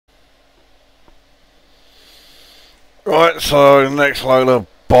Right, so the next load of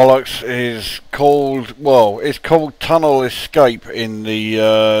bollocks is called, well, it's called Tunnel Escape in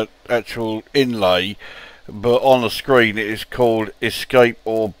the actual inlay, but on the screen it is called Escape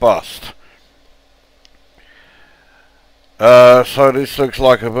or Bust. So this looks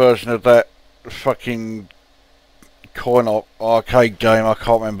like a version of that fucking coin-op arcade game, I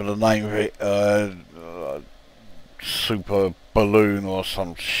can't remember the name of it, Super Balloon or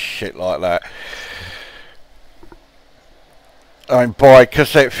some shit like that. I mean, by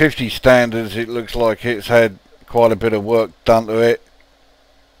Cassette 50 standards, it looks like it's had quite a bit of work done to it.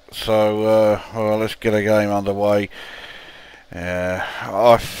 So, well, let's get a game underway.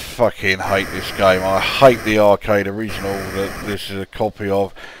 I fucking hate this game. I hate the arcade original that this is a copy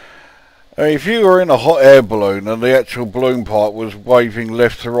of. I mean, if you were in a hot air balloon and the actual balloon part was waving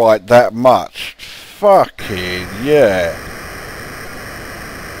left to right that much, fucking yeah.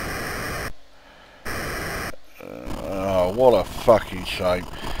 Oh, what a fucking shame.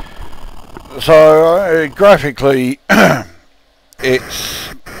 So, graphically, it's,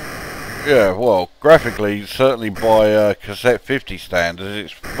 yeah, well, graphically, certainly by Cassette 50 standards,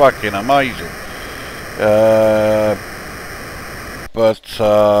 it's fucking amazing. But,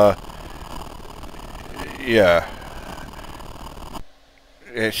 yeah,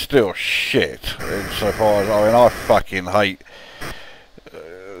 it's still shit, insofar as, I mean, I fucking hate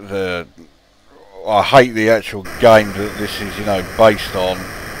I hate the actual game that this is, you know, based on.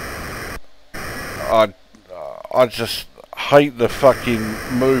 I just hate the fucking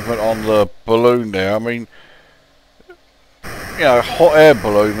movement on the balloon there. I mean, you know, hot air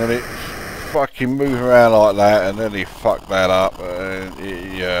balloon and it's fucking moving around like that, and then he fucked that up,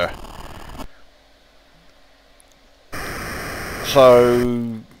 and yeah.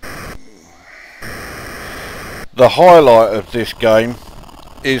 So the highlight of this game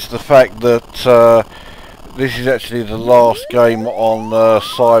is the fact that this is actually the last game on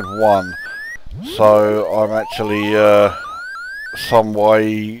side 1, so I'm actually some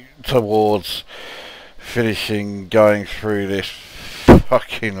way towards finishing going through this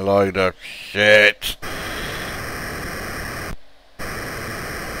fucking load of shit.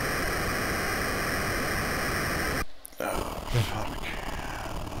 Oh, fuck.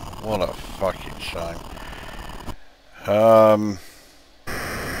 What a fucking shame.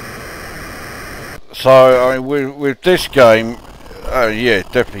 So, I mean, with this game, yeah,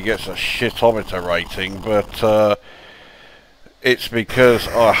 it definitely gets a shitometer rating, but it's because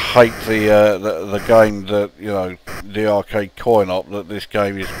I hate the game that, you know, the arcade coin-op that this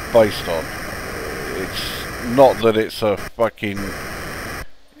game is based on. It's not that it's a fucking,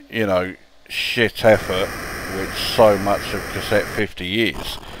 you know, shit effort, which so much of Cassette 50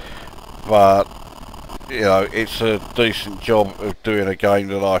 is, but, you know, it's a decent job of doing a game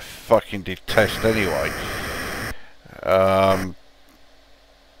that I fucking detest anyway.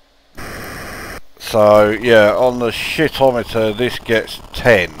 So, yeah, on the shitometer, this gets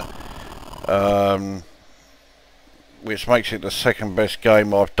 10. Which makes it the second best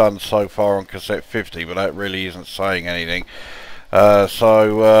game I've done so far on Cassette 50, but that really isn't saying anything.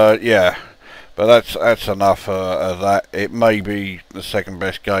 Yeah. But that's enough of that. It may be the second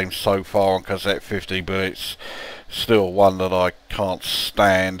best game so far on Cassette 50, but it's still one that I can't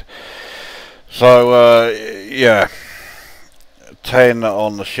stand. So, yeah. 10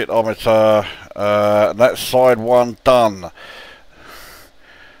 on the shitometer. That's side 1 done.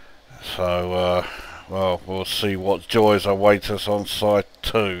 So, well, we'll see what joys await us on side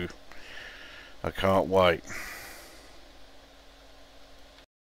 2. I can't wait.